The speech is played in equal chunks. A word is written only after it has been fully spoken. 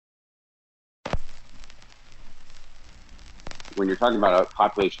when you're talking about a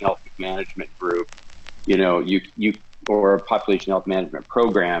population health management group, you or a population health management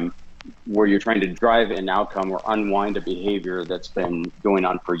program where you're trying to drive an outcome or unwind a behavior that's been going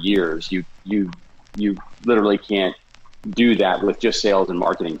on for years, you literally can't do that with just sales and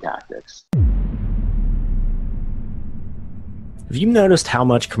marketing tactics. Have you noticed how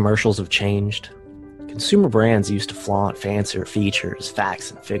much commercials have changed? Consumer brands used to flaunt fancier features,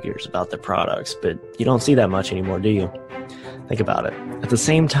 facts, and figures about their products, but you don't see that much anymore, do you? Think about it. At the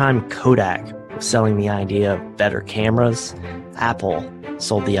same time Kodak was selling the idea of better cameras, Apple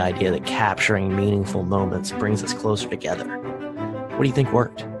sold the idea that capturing meaningful moments brings us closer together. What do you think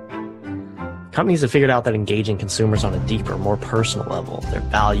worked? Companies have figured out that engaging consumers on a deeper, more personal level, their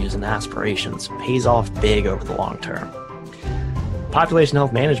values and aspirations, pays off big over the long term. Population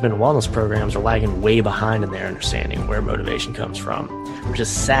health management and wellness programs are lagging way behind in their understanding where motivation comes from, which is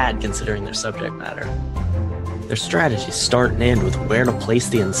sad considering their subject matter. Their strategies start and end with where to place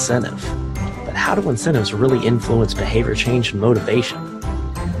the incentive. But how do incentives really influence behavior change and motivation?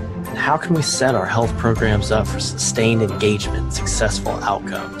 And how can we set our health programs up for sustained engagement and successful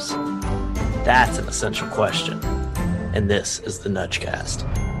outcomes? That's an essential question. And this is the Nudgecast.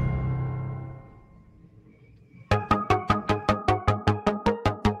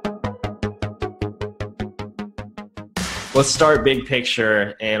 Let's start big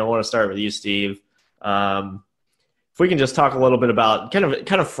picture, and I want to start with you, Steve. If we can just talk a little bit about kind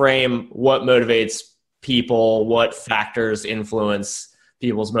of frame what motivates people, what factors influence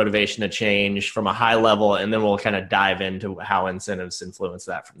people's motivation to change from a high level, and then we'll kind of dive into how incentives influence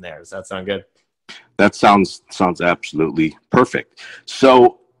that from there. Does that sound good? That sounds absolutely perfect.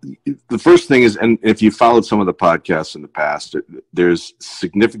 So the first thing is, and if you followed some of the podcasts in the past, there's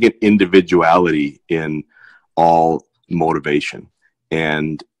significant individuality in all motivation,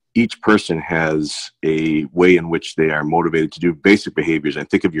 and each person has a way in which they are motivated to do basic behaviors. And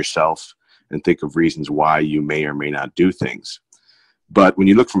think of yourself and think of reasons why you may or may not do things. But when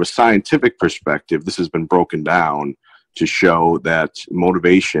you look from a scientific perspective, this has been broken down to show that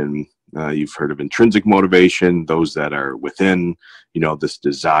motivation, you've heard of intrinsic motivation, those that are within, this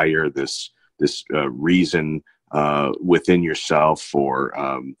desire, this reason within yourself for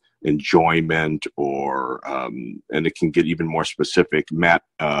enjoyment, or and it can get even more specific. Matt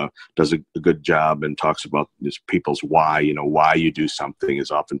does a good job and talks about this people's why. Why you do something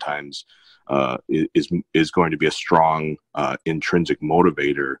is oftentimes is going to be a strong intrinsic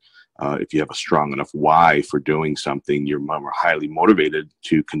motivator. If you have a strong enough why for doing something, you're more highly motivated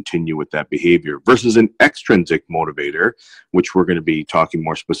to continue with that behavior, versus an extrinsic motivator, which we're going to be talking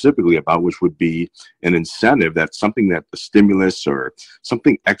more specifically about, which would be an incentive. That's something that the stimulus or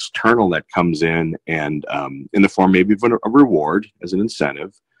something external that comes in, and in the form maybe of a reward as an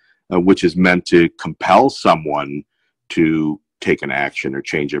incentive, which is meant to compel someone to take an action or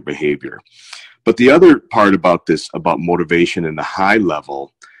change their behavior. But the other part about this, about motivation in the high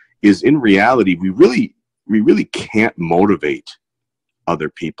level, is in reality, we really can't motivate other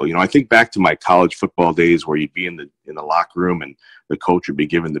people. I think back to my college football days where you'd be in the locker room and the coach would be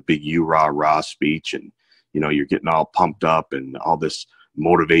giving the big rah speech, and you're getting all pumped up and all this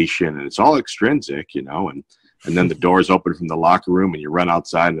motivation, and it's all extrinsic, and then the doors open from the locker room and you run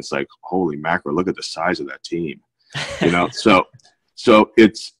outside and it's like, holy mackerel, look at the size of that team. So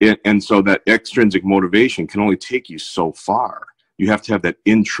that extrinsic motivation can only take you so far. You have to have that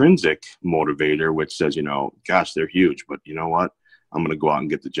intrinsic motivator, which says, gosh, they're huge, but you know what? I'm going to go out and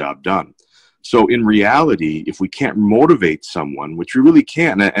get the job done. So in reality, if we can't motivate someone, which we really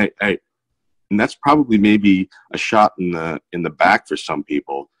can't, and that's probably maybe a shot in the back for some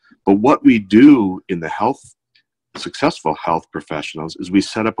people, but what we do in the successful health professionals is we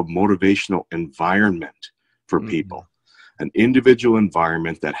set up a motivational environment for people, an individual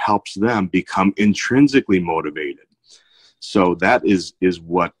environment that helps them become intrinsically motivated. So that is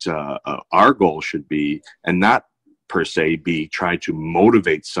what our goal should be, and not per se be trying to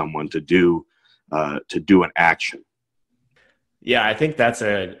motivate someone to do an action. Yeah, I think that's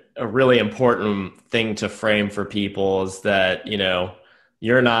a really important thing to frame for people, is that,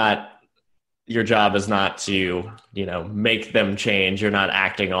 your job is not to, make them change. You're not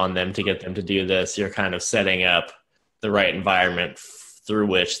acting on them to get them to do this. You're kind of setting up the right environment through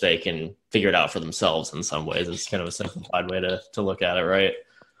which they can figure it out for themselves in some ways. It's kind of a simplified way to look at it, right?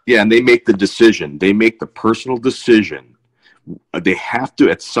 Yeah, and they make the decision. They make the personal decision. They have to,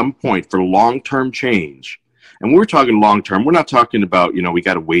 at some point, for long-term change. And we're talking long-term. We're not talking about, we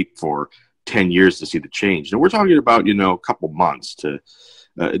got to wait for 10 years to see the change. No, we're talking about, a couple months to,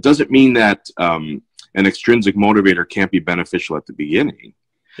 it doesn't mean that an extrinsic motivator can't be beneficial at the beginning.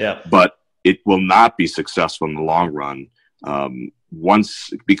 Yeah. But it will not be successful in the long run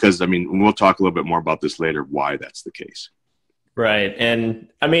Because I mean, we'll talk a little bit more about this later, why that's the case. Right. And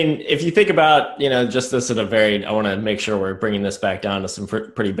I mean, if you think about, just this at a very, I want to make sure we're bringing this back down to some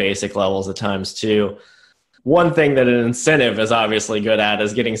pretty basic levels at times too. One thing that an incentive is obviously good at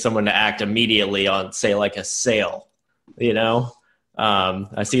is getting someone to act immediately on, say, like a sale.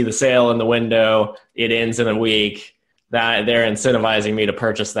 I see the sale in the window, it ends in a week, that they're incentivizing me to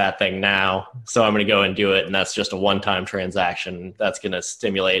purchase that thing now. So I'm going to go and do it. And that's just a one-time transaction. That's going to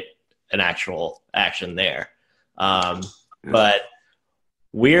stimulate an actual action there. But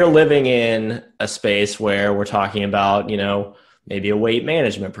we're living in a space where we're talking about, maybe a weight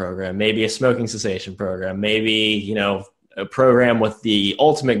management program, maybe a smoking cessation program, maybe, a program with the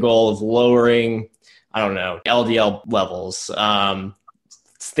ultimate goal of lowering, LDL levels,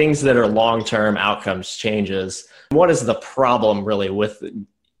 things that are long-term outcomes changes. What is the problem really with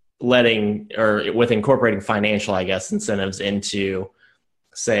with incorporating financial, incentives into,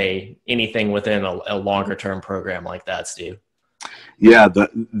 say, anything within a longer-term program like that, Steve? Yeah,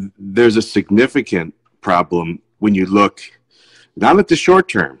 there's a significant problem when you look not at the short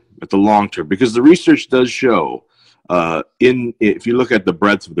term, but the long term, because the research does show, if you look at the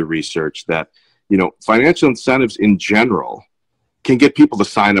breadth of the research, that financial incentives in general can get people to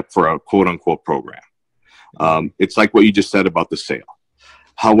sign up for a quote unquote program. It's like what you just said about the sale.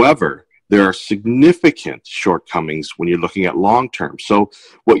 However, there are significant shortcomings when you're looking at long term. So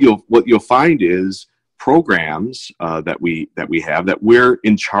what you'll find is programs that we have that we're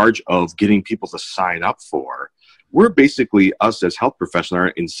in charge of getting people to sign up for. We're basically, us as health professionals,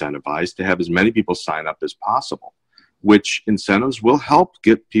 are incentivized to have as many people sign up as possible, which incentives will help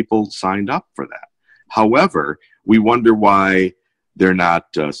get people signed up for that. However, we wonder why they're not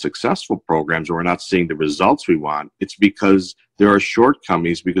successful programs, or we're not seeing the results we want. It's because there are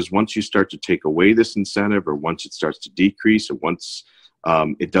shortcomings, because once you start to take away this incentive, or once it starts to decrease, or once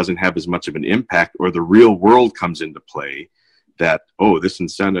it doesn't have as much of an impact, or the real world comes into play, that, oh, this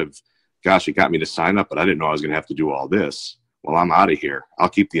incentive, gosh, it got me to sign up, but I didn't know I was going to have to do all this. Well, I'm out of here. I'll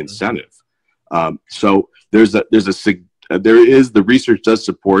keep the incentive. So the research does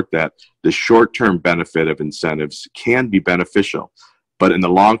support that the short-term benefit of incentives can be beneficial, but in the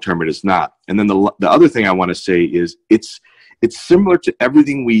long term, it is not. And then the other thing I want to say is it's similar to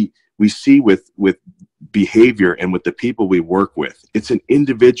everything we see with behavior and with the people we work with. It's an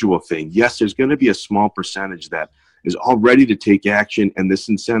individual thing. Yes, there's going to be a small percentage that is all ready to take action, and this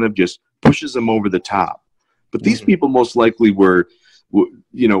incentive just pushes them over the top. But these people most likely were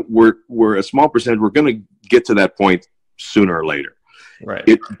a small percentage. We're going to get to that point sooner or later. Right.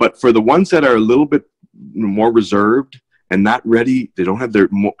 But for the ones that are a little bit more reserved and not ready, they don't have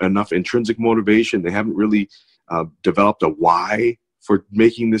enough intrinsic motivation, they haven't really developed a why for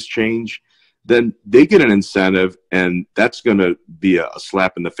making this change, then they get an incentive, and that's going to be a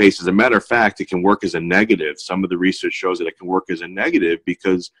slap in the face. As a matter of fact, it can work as a negative. Some of the research shows that it can work as a negative,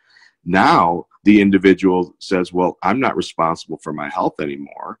 because now the individual says, well, I'm not responsible for my health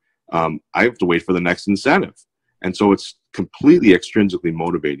anymore. I have to wait for the next incentive. And so it's completely extrinsically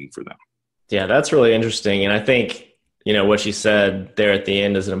motivating for them. Yeah, that's really interesting. And I think, what you said there at the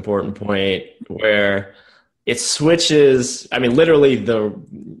end is an important point, where it switches. I mean, literally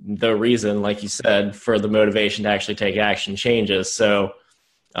the reason, like you said, for the motivation to actually take action changes. So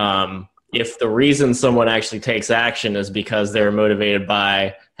if the reason someone actually takes action is because they're motivated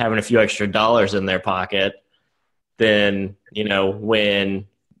by having a few extra dollars in their pocket, then, when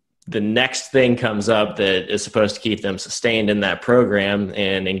the next thing comes up that is supposed to keep them sustained in that program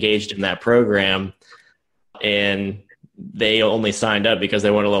and engaged in that program, and they only signed up because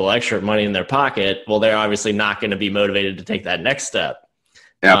they want a little extra money in their pocket, well, they're obviously not going to be motivated to take that next step.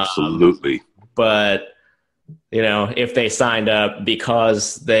 Absolutely. But, if they signed up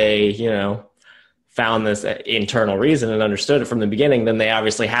because they, found this internal reason and understood it from the beginning, then they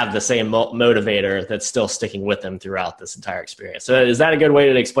obviously have the same motivator that's still sticking with them throughout this entire experience. So is that a good way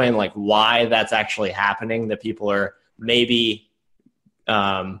to explain why that's actually happening, that people are maybe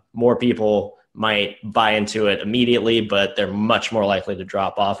more people might buy into it immediately, but they're much more likely to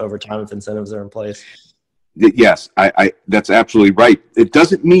drop off over time if incentives are in place? Yes, I that's absolutely right. It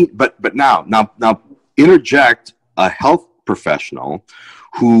doesn't mean, but now interject a health professional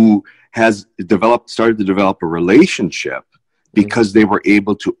who has started to develop a relationship because they were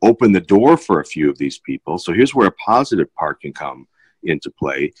able to open the door for a few of these people. So here's where a positive part can come into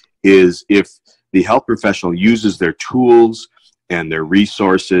play, is if the health professional uses their tools and their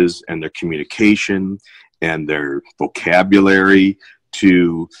resources and their communication and their vocabulary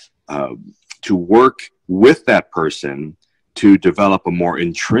to work with that person to develop a more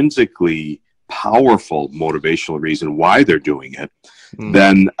intrinsically powerful motivational reason why they're doing it,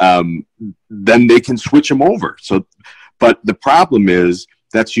 then they can switch them over. So, but the problem is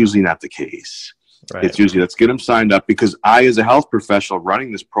that's usually not the case. Right. It's usually, let's get them signed up, because I, as a health professional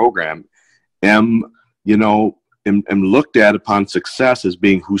running this program, am looked at upon success as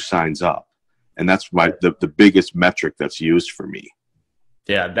being who signs up. And that's the biggest metric that's used for me.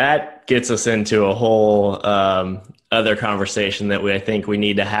 Yeah, that gets us into a whole other conversation that I think we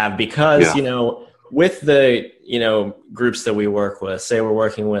need to have, because, with the, groups that we work with, say we're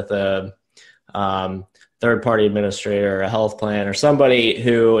working with a third-party administrator, a health plan, or somebody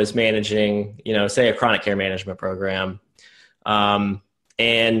who is managing, say a chronic care management program.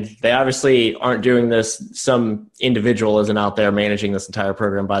 And they obviously aren't doing this. Some individual isn't out there managing this entire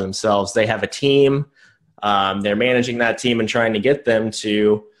program by themselves. They have a team. They're managing that team and trying to get them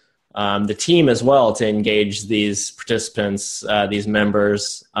to the team as well to engage these participants, these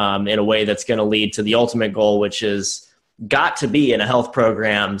members, in a way that's going to lead to the ultimate goal, which is got to be in a health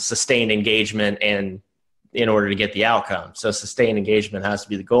program, sustained engagement, and in order to get the outcome. So sustained engagement has to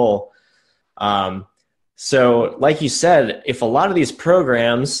be the goal. So like you said, if a lot of these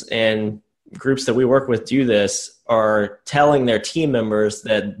programs and groups that we work with do this, are telling their team members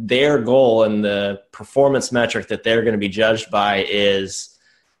that their goal and the performance metric that they're going to be judged by is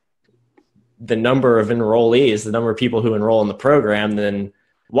the number of enrollees, the number of people who enroll in the program, then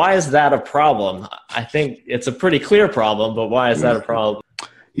why is that a problem? I think it's a pretty clear problem, but why is that a problem?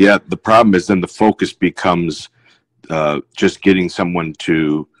 Yeah, the problem is then the focus becomes just getting someone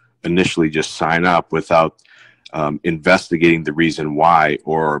to initially just sign up without investigating the reason why,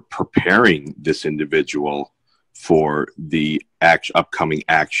 or preparing this individual for the upcoming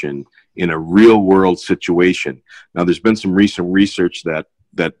action in a real world situation. Now, there's been some recent research that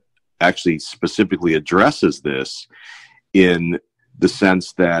actually specifically addresses this, in the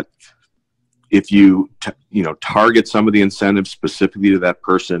sense that if you target some of the incentives specifically to that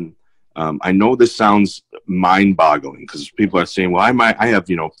person, I know this sounds mind-boggling, because people are saying, well, I have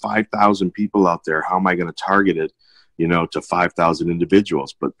 5,000 people out there. How am I going to target it to 5,000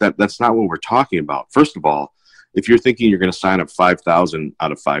 individuals? But that's not what we're talking about. First of all, if you're thinking you're going to sign up 5,000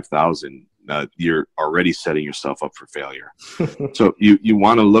 out of 5,000, you're already setting yourself up for failure. So you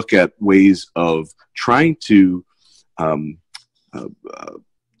want to look at ways of trying to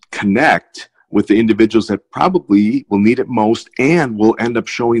connect with the individuals that probably will need it most and will end up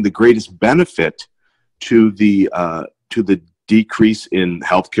showing the greatest benefit to the decrease in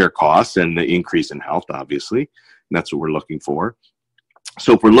healthcare costs and the increase in health, obviously. And that's what we're looking for.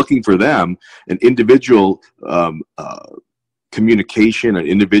 So if we're looking for them, an individual communication, an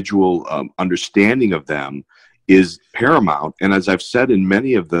individual understanding of them is paramount. And as I've said in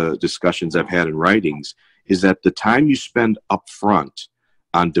many of the discussions I've had in writings, is that the time you spend up front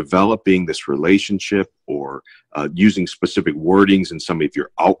on developing this relationship, or using specific wordings in some of your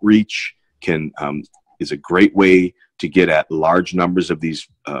outreach is a great way to get at large numbers of these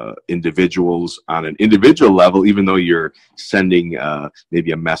individuals on an individual level, even though you're sending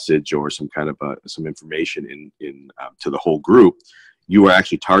maybe a message or some kind of some information in to the whole group. You are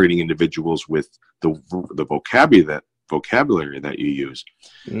actually targeting individuals with the vocabulary that you use.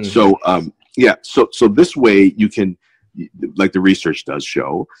 So so this way you can, like the research does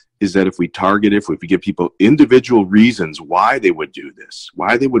show, is that if we target, if we give people individual reasons why they would do this,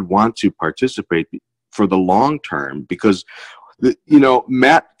 why they would want to participate for the long term, because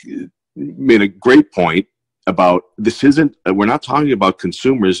Matt made a great point about this. We're not talking about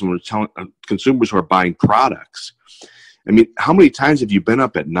consumers, and we're telling consumers who are buying products. I mean, how many times have you been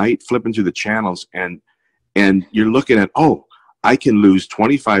up at night flipping through the channels and you're looking at, oh, I can lose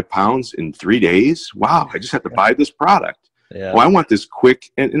 25 pounds in 3 days. Wow, I just have to buy this product. Yeah. Well, I want this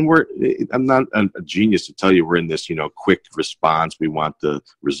quick, and I'm not a genius to tell you we're in this, quick response. We want the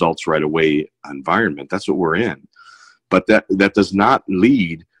results right away environment. That's what we're in. But that does not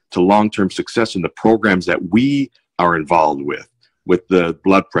lead to long-term success in the programs that we are involved with the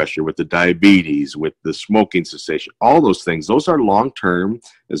blood pressure, with the diabetes, with the smoking cessation, all those things. Those are long-term,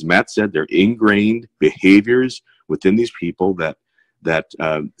 as Matt said, they're ingrained behaviors within these people that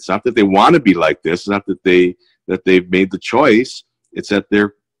it's not that they want to be like this. It's not that they've made the choice. It's that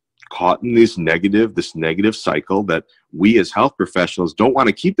they're caught in this negative cycle that we as health professionals don't want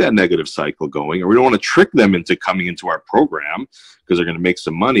to keep that negative cycle going, or we don't want to trick them into coming into our program because they're going to make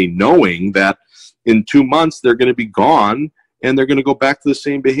some money, knowing that in 2 months they're going to be gone and they're going to go back to the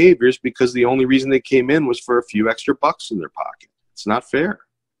same behaviors because the only reason they came in was for a few extra bucks in their pocket. It's not fair.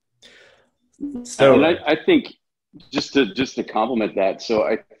 So, and I think just to complement that, so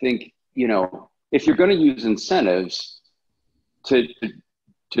I think, if you're going to use incentives to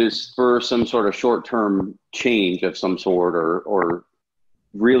to spur some sort of short-term change of some sort, or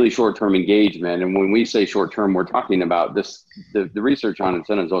really short-term engagement. And when we say short-term, we're talking about this, the research on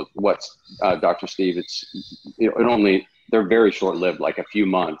incentives, Dr. Steve, they're very short-lived, like a few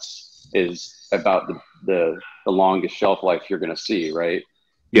months is about the longest shelf life you're going to see, right?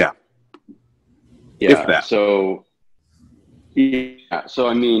 Yeah. Yeah. So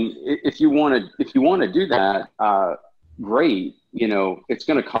I mean, if you want to do that, great. It's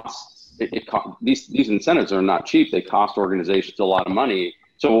going to cost. These incentives are not cheap. They cost organizations a lot of money.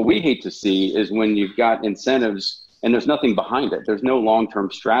 So what we hate to see is when you've got incentives and there's nothing behind it. There's no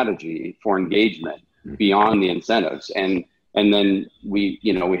long-term strategy for engagement beyond the incentives, and then we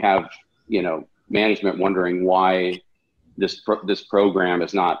have management wondering why this program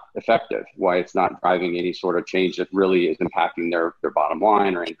is not effective, why it's not driving any sort of change that really is impacting their bottom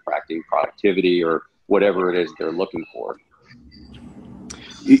line or impacting productivity or whatever it is they're looking for.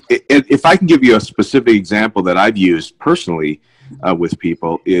 If I can give you a specific example that I've used personally with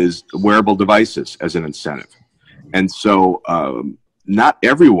people, is wearable devices as an incentive. And so not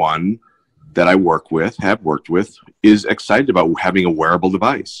everyone that I have worked with, is excited about having a wearable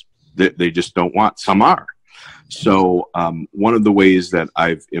device. They just don't want. Some are. So one of the ways that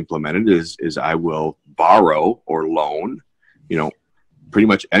I've implemented is I will borrow or loan, pretty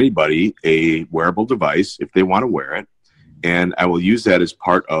much anybody a wearable device if they want to wear it. And I will use that as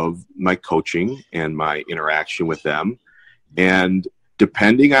part of my coaching and my interaction with them. And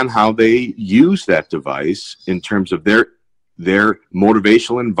depending on how they use that device in terms of their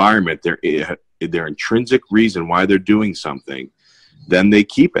motivational environment, their intrinsic reason why they're doing something, then they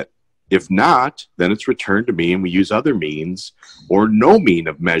keep it. If not, then it's returned to me and we use other means or no mean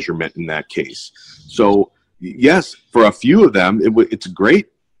of measurement in that case. So yes, for a few of them, it's a great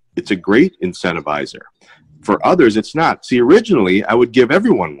incentivizer. For others, it's not. See, originally I would give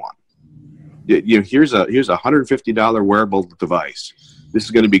everyone one. Here's a $150 wearable device. This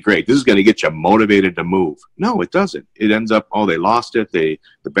is going to be great. This is going to get you motivated to move. No, it doesn't. It ends up, they lost it. The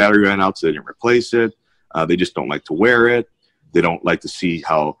battery ran out, so they didn't replace it. They just don't like to wear it. They don't like to see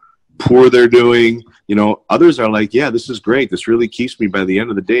how poor they're doing. Others are like, yeah, this is great. This really keeps me by the end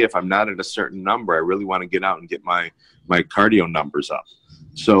of the day. If I'm not at a certain number, I really want to get out and get my cardio numbers up.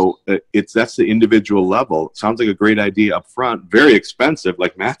 So that's the individual level. It sounds like a great idea up front, very expensive,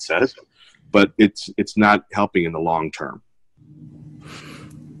 like Matt says, but it's not helping in the long term.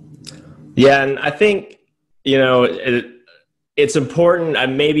 Yeah, and I think, it's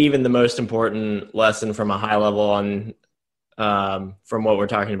important, maybe even the most important lesson from a high level on from what we're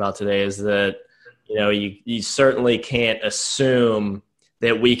talking about today is that, you certainly can't assume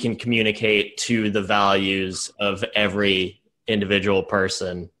that we can communicate to the values of every individual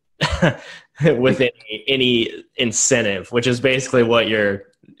person with any incentive, which is basically what your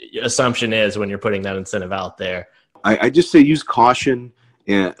assumption is when you're putting that incentive out there. I just say use caution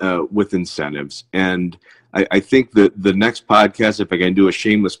with incentives. And I think that the next podcast, if I can do a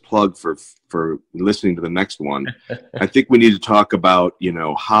shameless plug for listening to the next one, I think we need to talk about,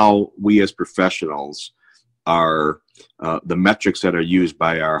 how we as professionals are the metrics that are used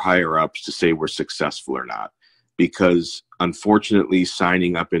by our higher ups to say we're successful or not. Because unfortunately,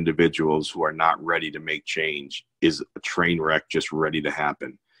 signing up individuals who are not ready to make change is a train wreck just ready to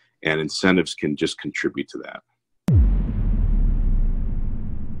happen. And incentives can just contribute to that.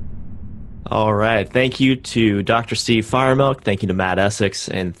 All right. Thank you to Dr. Steve Feyrer-Melk. Thank you to Matt Essex.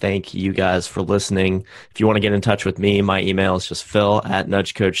 And thank you guys for listening. If you want to get in touch with me, my email is just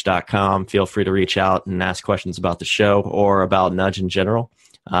phil@nudgecoach.com. Feel free to reach out and ask questions about the show or about Nudge in general.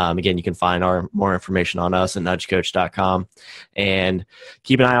 Again, you can find more information on us at nudgecoach.com. And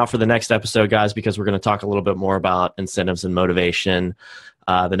keep an eye out for the next episode, guys, because we're going to talk a little bit more about incentives and motivation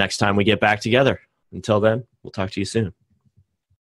the next time we get back together. Until then, we'll talk to you soon.